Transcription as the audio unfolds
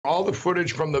all the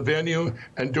footage from the venue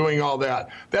and doing all that.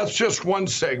 That's just one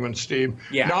segment, Steve.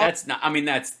 Yeah, now, that's not, I mean,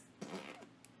 that's...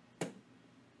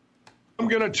 I'm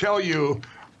going to tell you,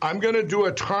 I'm going to do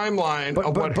a timeline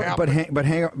of what happened. But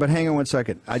hang on one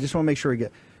second. I just want to make sure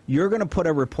you're going to put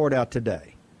a report out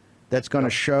today that's going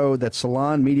to show that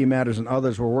Salon, Media Matters, and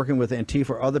others were working with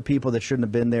Antifa or other people that shouldn't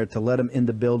have been there to let them in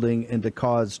the building and to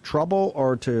cause trouble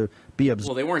or to be observed.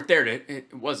 Well, they weren't there to...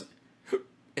 It wasn't...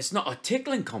 It's not a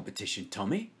tickling competition,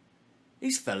 Tommy.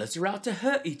 These fellas are out to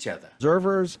hurt each other.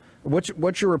 Observers,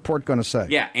 what's your report going to say?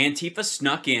 Yeah, Antifa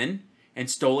snuck in and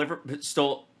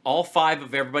stole all 5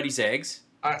 of everybody's eggs.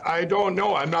 I don't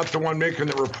know. I'm not the one making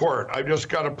the report. I've just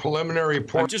got a preliminary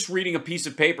report. I'm just reading a piece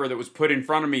of paper that was put in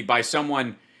front of me by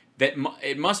someone that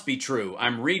it must be true.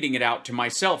 I'm reading it out to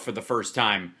myself for the first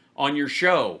time on your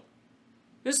show.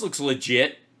 This looks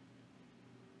legit.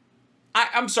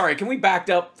 I'm sorry, can we back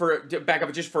up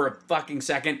just for a fucking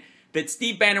second? That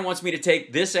Steve Bannon wants me to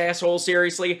take this asshole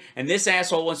seriously, and this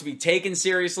asshole wants to be taken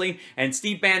seriously, and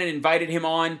Steve Bannon invited him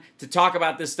on to talk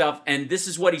about this stuff, and this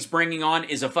is what he's bringing on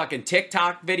is a fucking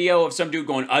TikTok video of some dude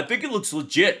going, I think it looks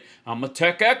legit. I'm a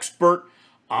tech expert.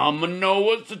 I'm gonna know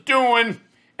what's doing.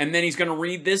 And then he's gonna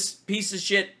read this piece of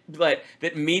shit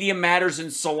that Media Matters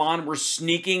and Salon were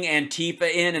sneaking Antifa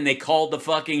in, and they called the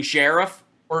fucking sheriff.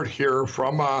 Here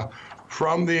from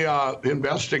the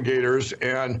investigators,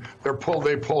 and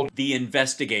they pulled the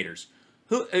investigators.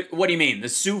 Who? What do you mean? The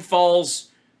Sioux Falls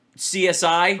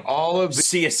CSI? All of the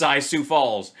CSI Sioux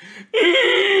Falls.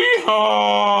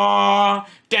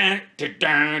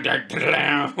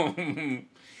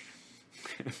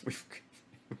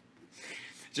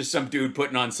 Just some dude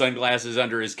putting on sunglasses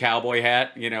under his cowboy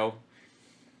hat, you know.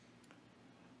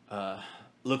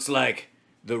 Looks like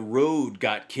the road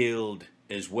got killed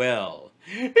as well.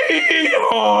 The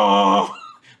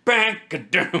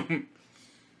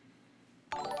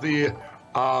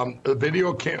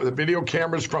video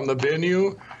cameras from the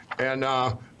venue, and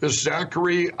this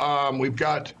Zachary, we've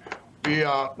got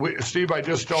Steve. I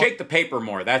just don't shake the paper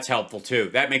more. That's helpful too.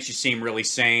 That makes you seem really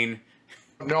sane.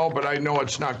 No, but I know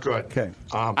it's not good. Okay.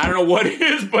 I don't know what it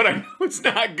is, but I know it's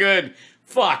not good.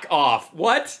 Fuck off.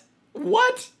 What?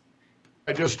 What?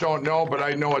 I just don't know, but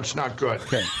I know it's not good.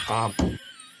 Okay.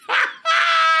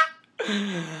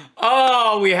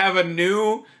 Oh, we have a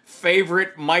new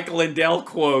favorite Mike Lindell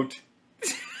quote.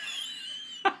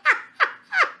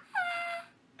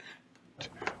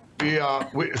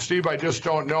 Steve, I just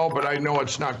don't know, but I know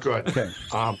it's not good. Okay.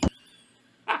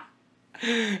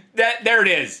 There it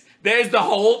is. There's the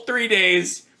whole 3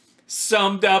 days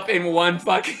summed up in one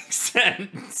fucking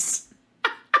sentence.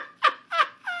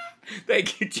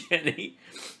 Thank you, Jenny.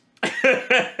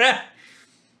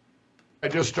 I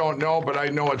just don't know, but I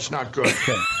know it's not good.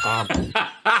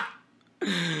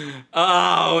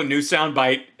 Oh, new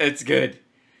soundbite. It's good.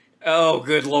 Oh,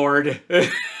 good Lord.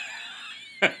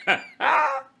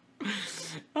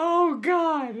 Oh,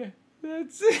 God.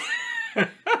 That's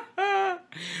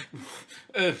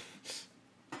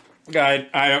God,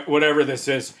 whatever this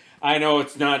is, I know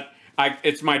it's not...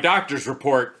 it's my doctor's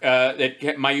report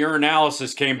that my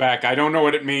urinalysis came back. I don't know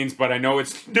what it means, but I know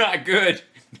it's not good.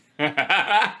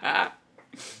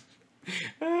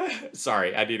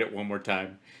 Sorry, I need it one more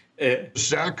time.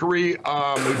 Zachary,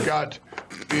 we've got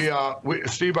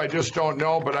Steve, I just don't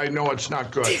know, but I know it's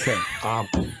not good.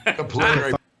 The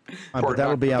preliminary but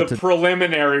that'll be out. The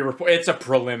preliminary report. It's a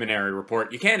preliminary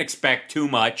report. You can't expect too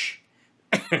much.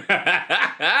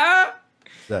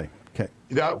 Okay.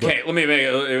 Okay, let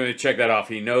me check that off.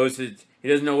 He knows it. He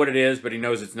doesn't know what it is, but he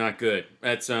knows it's not good.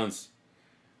 That sounds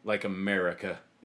like America.